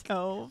peak.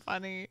 So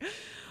funny.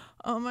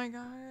 Oh my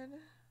god.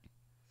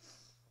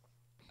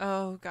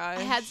 Oh gosh.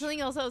 I had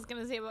something else I was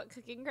gonna say about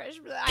Cooking Crush,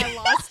 but I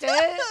lost it.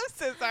 I'm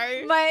so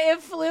sorry.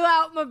 It flew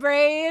out my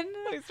brain.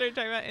 We started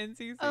talking about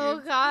NC. Oh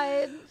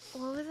god.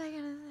 What was I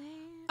gonna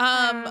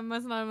say?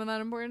 Must not have been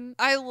that important.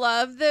 I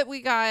love that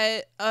we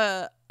got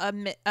a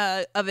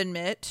oven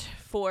mitt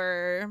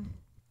for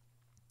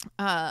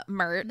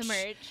merch. The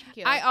merch.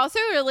 Cute. I also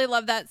really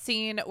love that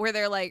scene where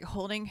they're like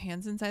holding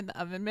hands inside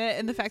the oven mitt,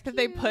 and the fact that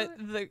they put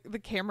the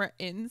camera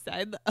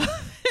inside the oven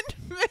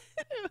mitt.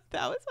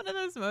 That was one of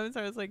those moments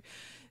where I was like,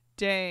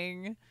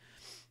 dang.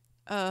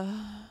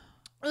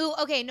 Ooh,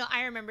 okay, no,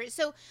 I remember.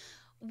 So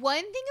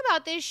one thing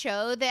about this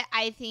show that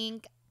I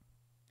think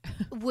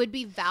would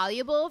be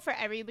valuable for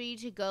everybody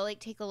to go like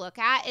take a look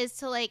at is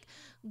to like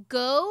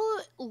go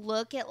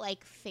look at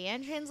like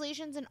fan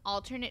translations and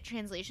alternate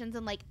translations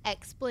and like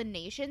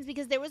explanations,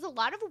 because there was a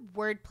lot of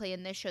wordplay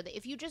in this show that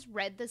if you just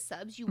read the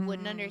subs you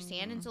wouldn't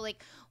understand. And so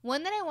like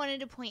one that I wanted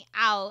to point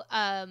out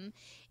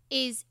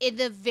is in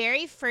the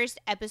very first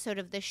episode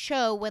of the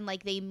show when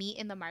like they meet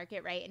in the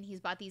market, right? And he's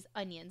bought these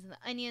onions, and the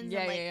onions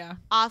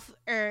off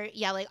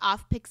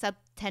picks up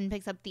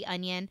the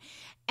onion,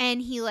 and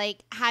he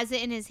like has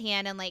it in his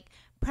hand, and like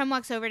Prem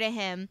walks over to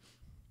him.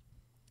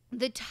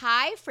 The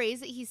Thai phrase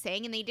that he's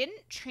saying, and they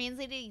didn't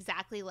translate it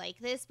exactly like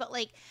this, but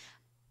like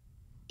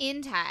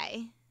in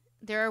Thai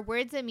there are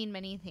words that mean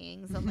many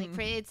things, and like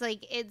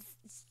it's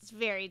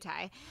very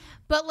Thai,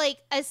 but like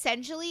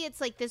essentially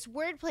it's like this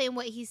wordplay, and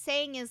what he's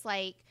saying is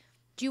like,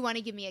 do you want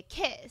to give me a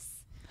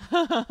kiss?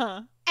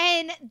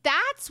 And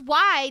that's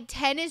why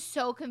Ten is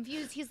so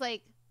confused. He's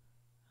like,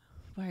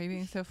 why are you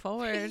being so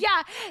forward?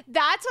 Yeah,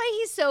 that's why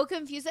he's so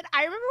confused. And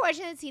I remember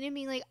watching that scene and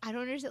being like, I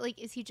don't understand.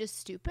 Like, is he just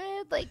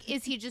stupid? Like,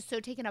 is he just so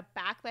taken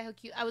aback by how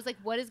cute? I was like,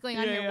 what is going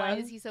on here? Why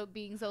is he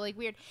being so like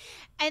weird?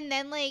 And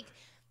then like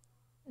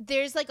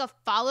there's like a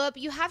follow-up.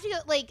 You have to go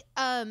like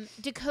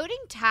Decoding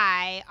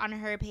Thai on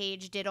her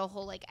page did a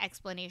whole like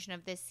explanation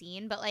of this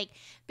scene, but like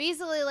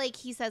basically like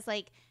he says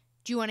like,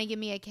 do you want to give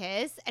me a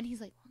kiss? And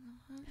he's like,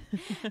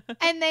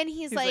 and then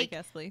he's like,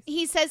 yes, please.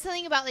 He says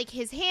something about like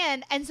his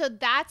hand, and so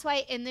that's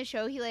why in the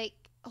show he like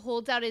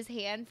holds out his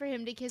hand for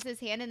him to kiss his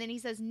hand, and then he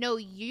says, no,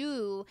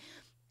 you,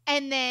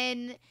 and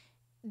then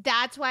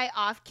that's why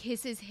Off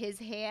kisses his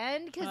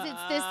hand, because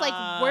it's this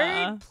like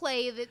word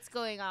play that's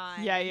going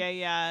on.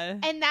 Yeah.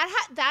 And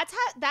that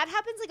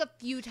happens like a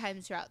few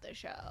times throughout the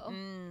show.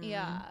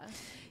 Yeah.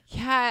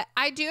 Yeah,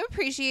 I do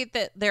appreciate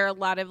that there are a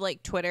lot of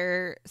like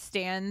Twitter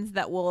stands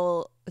that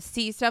will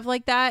see stuff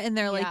like that and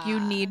they're like, you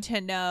need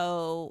to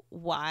know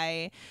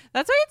why.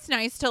 That's why it's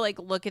nice to like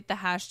look at the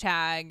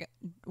hashtag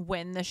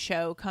when the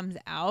show comes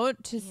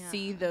out to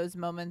see those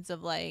moments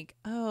of like,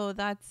 oh,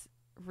 that's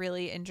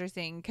really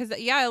interesting. Because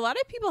a lot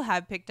of people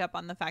have picked up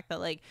on the fact that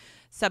like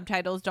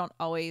subtitles don't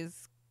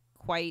always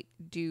quite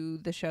do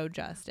the show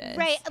justice.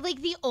 Right.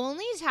 Like the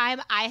only time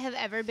I have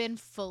ever been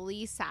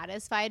fully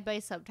satisfied by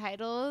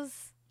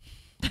subtitles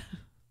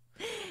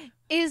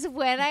is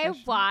when I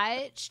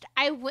watched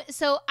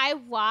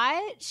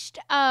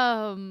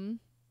not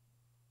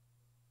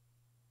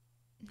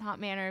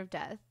Manner of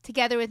Death,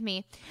 Together with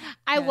Me.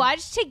 I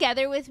watched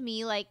Together with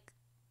Me like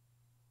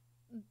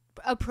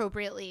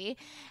appropriately.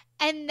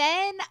 And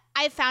then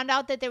I found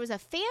out that there was a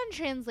fan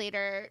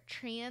translator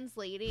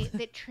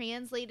that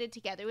translated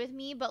Together with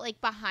Me, but like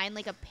behind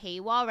like a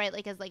paywall, right?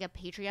 Like as like a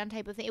Patreon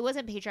type of thing. It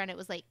wasn't Patreon. It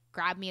was like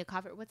Grab Me a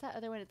Coffee. What's that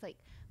other one? It's like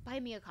Buy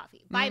Me a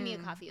Coffee. Buy Me a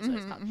Coffee is what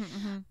it's called.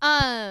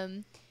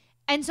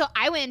 And so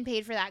I went and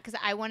paid for that because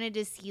I wanted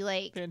to see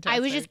like, fantastic.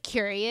 I was just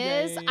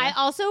curious. Yeah. I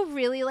also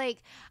really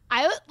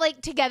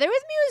Together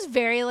with Me was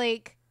very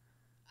like,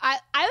 I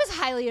was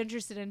highly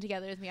interested in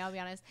Together with Me, I'll be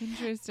honest.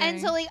 Interesting.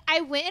 And so like I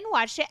went and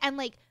watched it and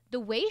like the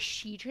way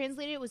she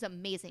translated it was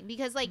amazing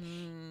because like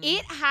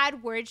it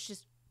had words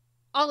just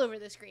all over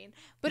the screen,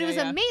 but it was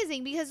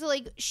amazing because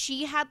like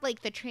she had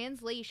like the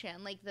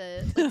translation, like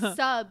the like,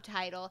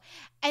 subtitle,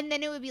 and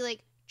then it would be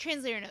like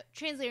translator note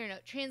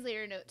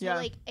to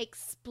like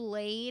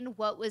explain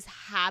what was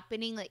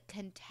happening like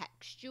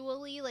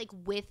contextually like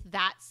with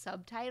that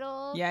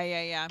subtitle.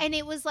 Yeah. And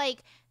it was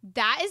like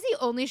that is the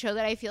only show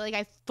that I feel like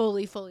I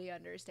fully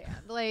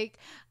understand. Like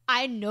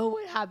I know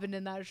what happened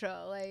in that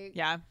show. Like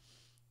yeah.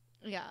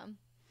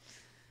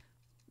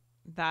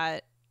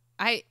 That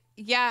I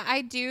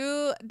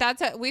do.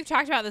 We've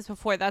talked about this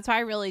before. That's why I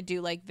really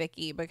do like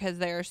Viki because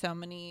there are so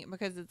many,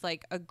 because it's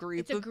like a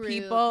group of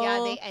people.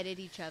 Yeah, they edit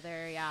each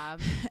other. Yeah.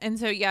 And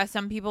so,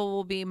 some people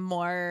will be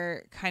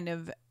more kind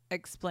of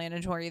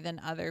explanatory than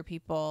other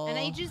people. And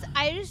I just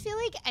feel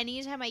like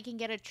anytime I can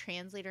get a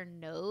translator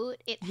note,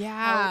 it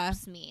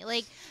helps me.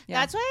 Like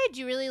that's why I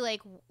do really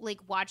like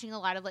watching a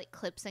lot of like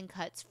clips and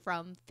cuts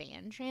from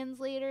fan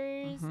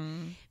translators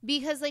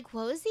because like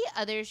what was the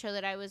other show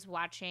that I was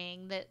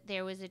watching that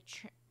there was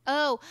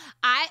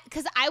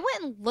because I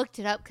went and looked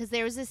it up because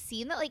there was a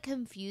scene that like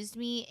confused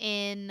me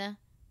in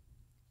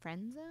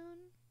Friend Zone.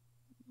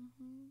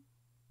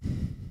 Is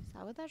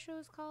that what that show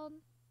is called?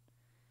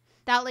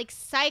 That like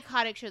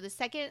psychotic show. The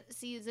second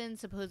season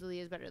supposedly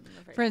is better than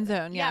the first. Friend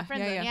Zone, yeah.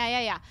 Friend Zone.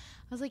 Yeah.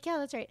 I was like, yeah,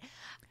 that's right.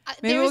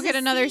 Maybe we'll get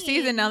another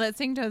season now that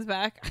Singto's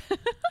back.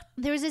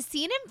 There was a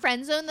scene in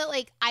Friend Zone that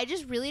like I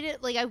just really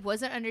did like I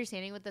wasn't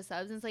understanding with the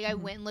subs, and so like I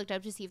went and looked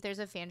up to see if there's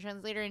a fan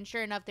translator, and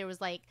sure enough, there was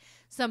like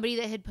somebody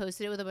that had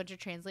posted it with a bunch of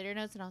translator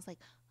notes, and I was like,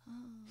 oh,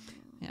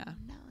 yeah,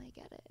 now I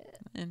get it.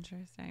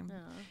 Interesting.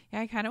 Yeah,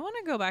 I kind of want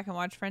to go back and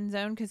watch Friend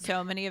Zone because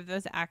so many of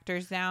those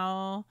actors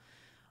now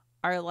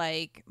are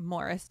like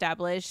more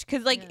established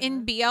because like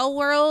in BL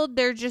world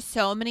there're just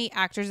so many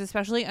actors,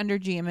 especially under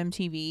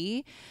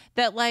GMMTV,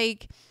 that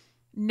like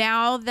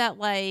now that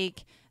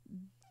like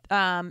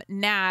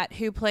Nat,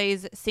 who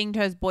plays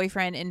Singto's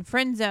boyfriend in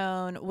Friend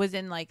Zone, was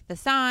in like The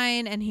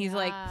Sign, and he's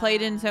like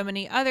played in so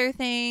many other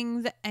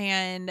things,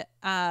 and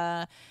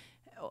AJ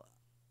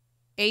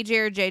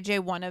or JJ,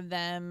 one of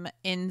them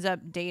ends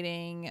up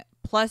dating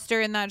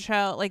Pluster in that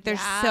show. Like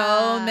there's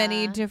so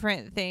many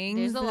different things.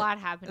 There's a lot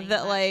happening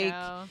that like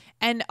show.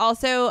 And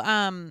also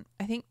I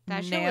think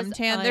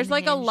Namtan, there's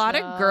like a lot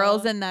of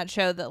girls in that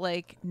show that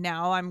like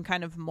now I'm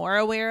kind of more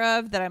aware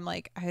of, that I'm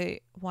like I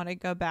want to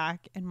go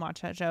back and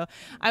watch that show.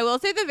 I will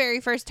say the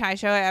very first Thai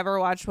show I ever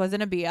watched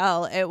wasn't a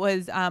BL. It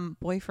was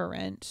Boy for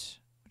Rent,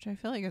 which I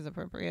feel like is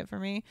appropriate for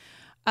me.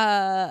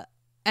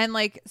 And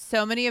like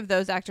so many of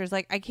those actors,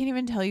 like I can't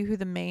even tell you who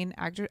the main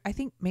actor. I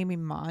think maybe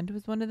Mond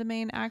was one of the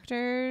main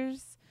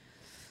actors.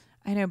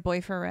 I know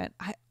Boy for Rent.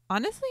 I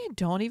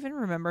don't even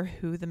remember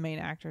who the main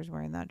actors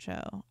were in that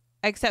show,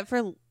 except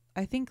for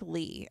I think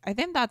Lee. I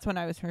think that's when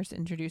I was first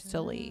introduced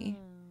to Lee,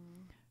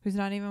 who's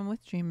not even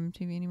with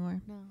GMMTV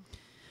anymore. No.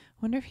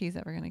 Wonder if he's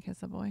ever gonna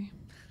kiss a boy.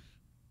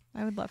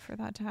 I would love for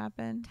that to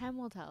happen. Time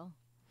will tell.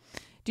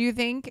 Do you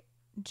think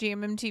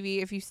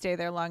GMMTV, if you stay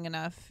there long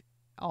enough,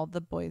 all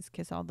the boys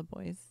kiss all the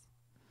boys?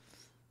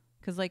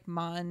 Because like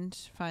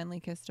Mond finally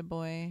kissed a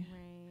boy.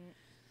 Right.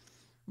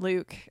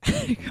 Luke.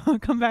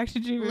 Come back to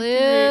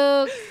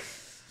GMMTV. Luke.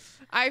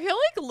 I feel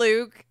like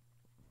Luke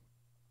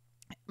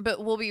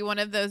will be one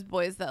of those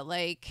boys that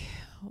like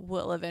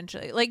will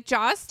eventually, like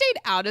Joss stayed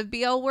out of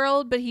BL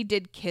world, but he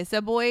did kiss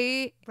a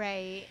boy.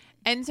 Right.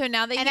 And so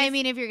now that I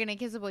mean, if you're going to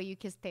kiss a boy, you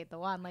kiss Tate the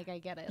One. Like I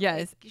get it.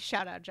 Yes. Like,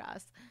 shout out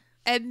Joss.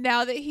 And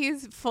now that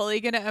he's fully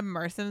going to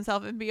immerse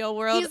himself in BL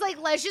world, he's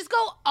like, let's just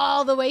go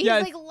all the way. He's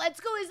like, let's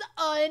go as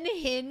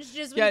unhinged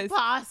as we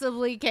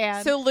possibly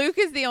can. So Luke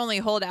is the only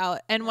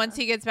holdout. And once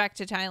he gets back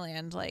to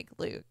Thailand, like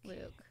Luke.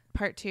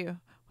 Part 2.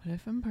 What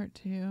if in part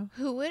 2?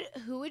 Who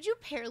would you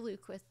pair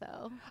Luke with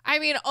though? I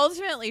mean,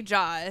 ultimately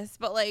Joss,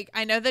 but like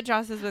I know that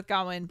Joss is with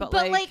Gawain, but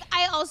like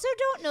I also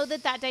don't know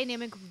that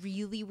dynamic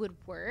really would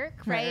work,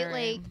 right?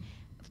 Like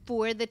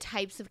for the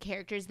types of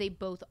characters they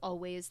both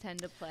always tend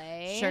to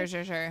play. Sure.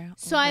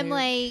 So Luke. I'm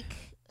like,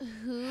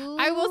 who?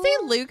 I will say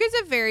Luke is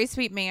a very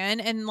sweet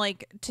man, and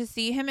like to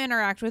see him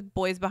interact with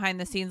boys behind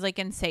the scenes, like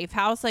in Safe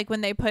House, like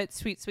when they put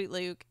sweet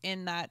Luke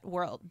in that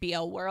world,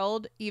 BL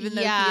world, even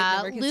though he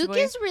had never kissed Luke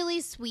is really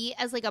sweet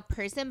as like a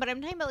person, but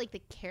I'm talking about like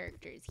the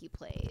characters he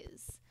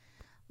plays.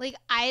 Like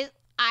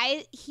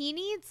he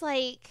needs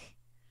like.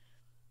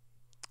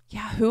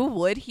 Yeah, who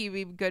would he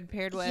be good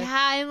paired with? Yeah,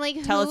 I'm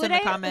like, tell us in the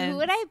comments. Who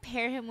would I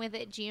pair him with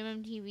at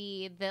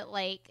GMMTV that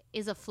like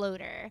is a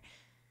floater?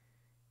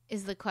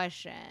 Is the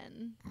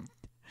question.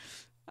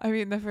 I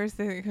mean, the first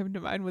thing that came to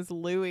mind was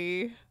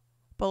Louis,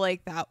 but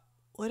like that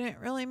wouldn't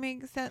really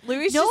make sense.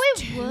 Louis just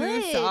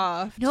too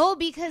soft. No,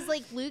 because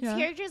like Luke's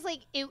character is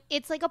like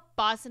it's like a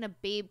boss and a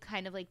babe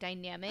kind of like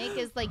dynamic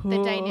is like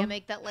the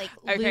dynamic that like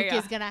Luke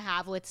is gonna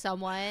have with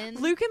someone.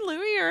 Luke and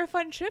Louis are a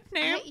fun ship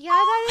name.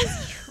 That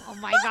is. Oh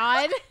my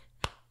god.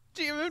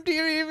 GMMTV,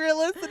 if you're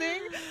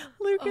listening,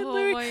 Luke and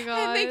Louis, oh my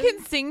god, and they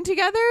can sing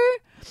together.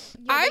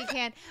 Yeah, they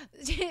can.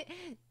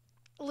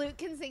 Luke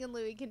can sing and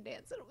Louis can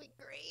dance. It'll be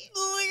great.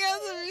 Oh my god,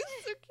 that'd be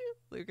so cute.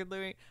 Luke and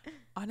Louis.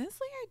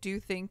 Honestly, I do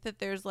think that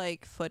there's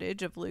like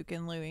footage of Luke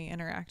and Louis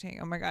interacting.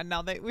 Oh my god,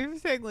 now that we've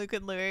saying Luke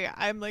and Louis,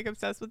 I'm like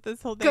obsessed with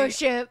this whole thing. Go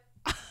ship.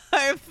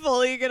 I'm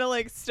fully gonna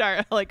like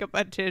start like a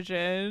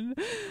petition.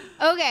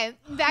 Okay,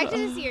 back to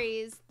the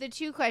series. The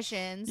 2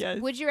 questions. Yes.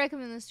 Would you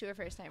recommend this to a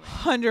first timer?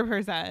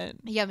 100%.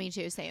 Yeah, me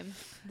too. Same.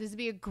 This would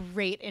be a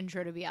great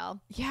intro to BL.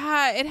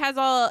 Yeah, it has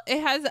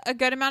a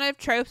good amount of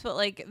tropes, but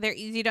like they're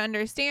easy to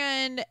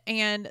understand,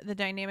 and the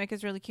dynamic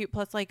is really cute.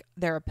 Plus, like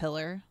they're a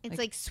pillar. It's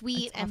like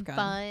sweet and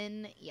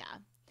fun. Yeah.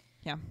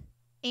 Yeah.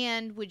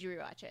 And would you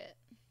rewatch it?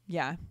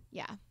 Yeah.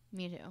 Yeah,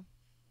 me too.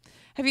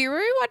 Have you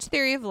rewatched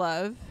Theory of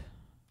Love?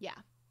 Yeah.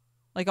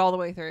 Like all the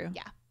way through?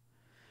 Yeah.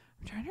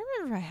 I'm trying to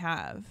remember if I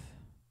have.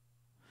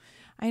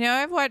 I know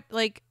I've watched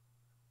like.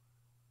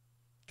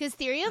 Because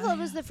Theory of Love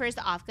was the first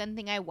Afghan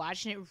thing I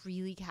watched, and it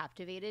really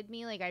captivated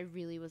me. Like I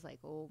really was like,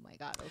 oh my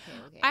god,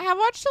 okay. I have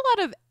watched a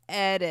lot of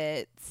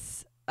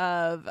edits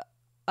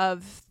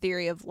of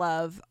Theory of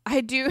Love.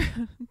 I do.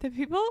 The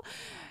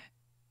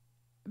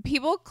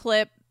people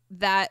clip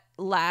that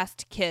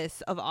last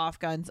kiss of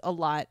Afghans a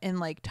lot in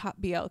like top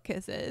BL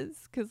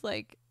kisses because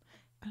like.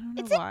 I don't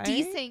know why. It's a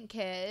decent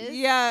kiss.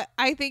 Yeah,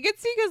 I think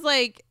it's because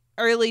like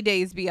early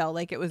days BL,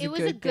 like it was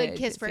a good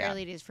kiss for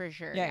early days for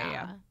sure.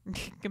 Yeah.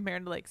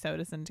 Compared to like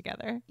Sodasin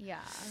together. Yeah.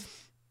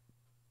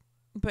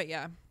 But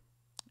yeah,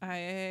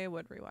 I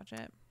would rewatch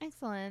it.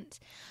 Excellent.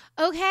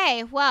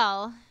 Okay,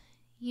 well,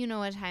 you know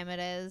what time it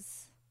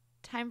is.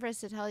 Time for us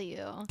to tell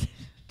you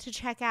to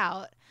check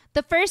out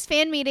the first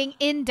fan meeting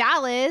in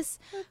Dallas.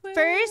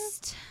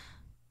 First.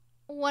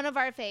 One of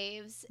our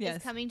faves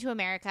is coming to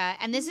America,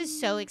 and this is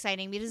so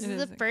exciting because this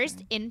is the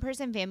first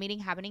in-person fan meeting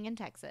happening in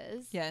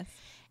Texas. Yes.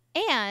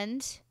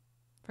 And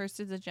first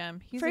is a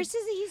gem. He's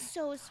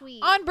so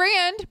sweet. On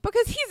brand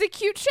because he's a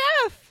cute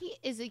chef. He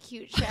is a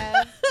cute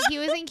chef. He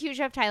was in Cute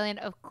Chef Thailand,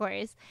 of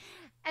course.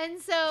 And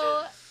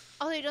so,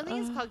 although I don't think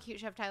it's called Cute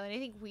Chef Thailand, I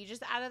think we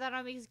just added that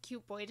on because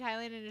Cute Boy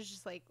Thailand, and it's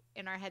just like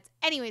in our heads.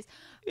 Anyways,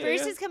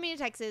 first is coming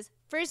to Texas.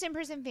 First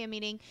in-person fan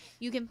meeting.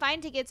 You can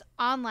find tickets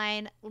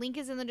online. Link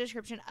is in the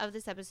description of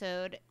this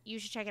episode. You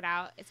should check it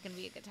out. It's going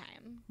to be a good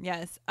time.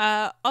 Yes.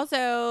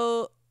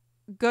 Also,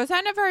 go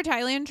sign up for our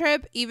Thailand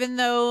trip. Even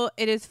though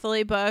it is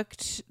fully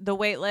booked, the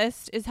wait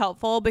list is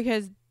helpful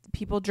because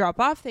people drop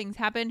off. Things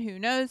happen. Who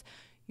knows?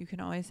 You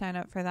can always sign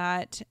up for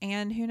that.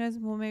 And who knows,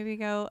 we'll maybe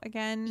go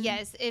again.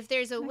 Yes. If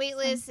there's a wait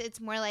list, it's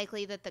more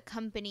likely that the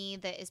company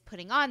that is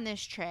putting on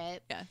this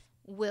trip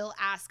will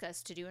ask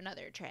us to do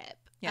another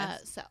trip.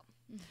 Yes.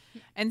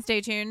 And stay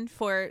tuned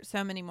for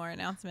so many more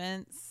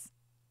announcements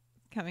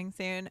coming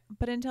soon.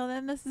 But until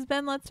then, this has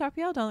been Let's Talk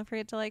BL. Don't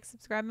forget to like,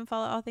 subscribe, and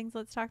follow all things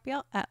Let's Talk BL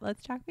at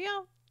Let's Talk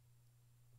BL.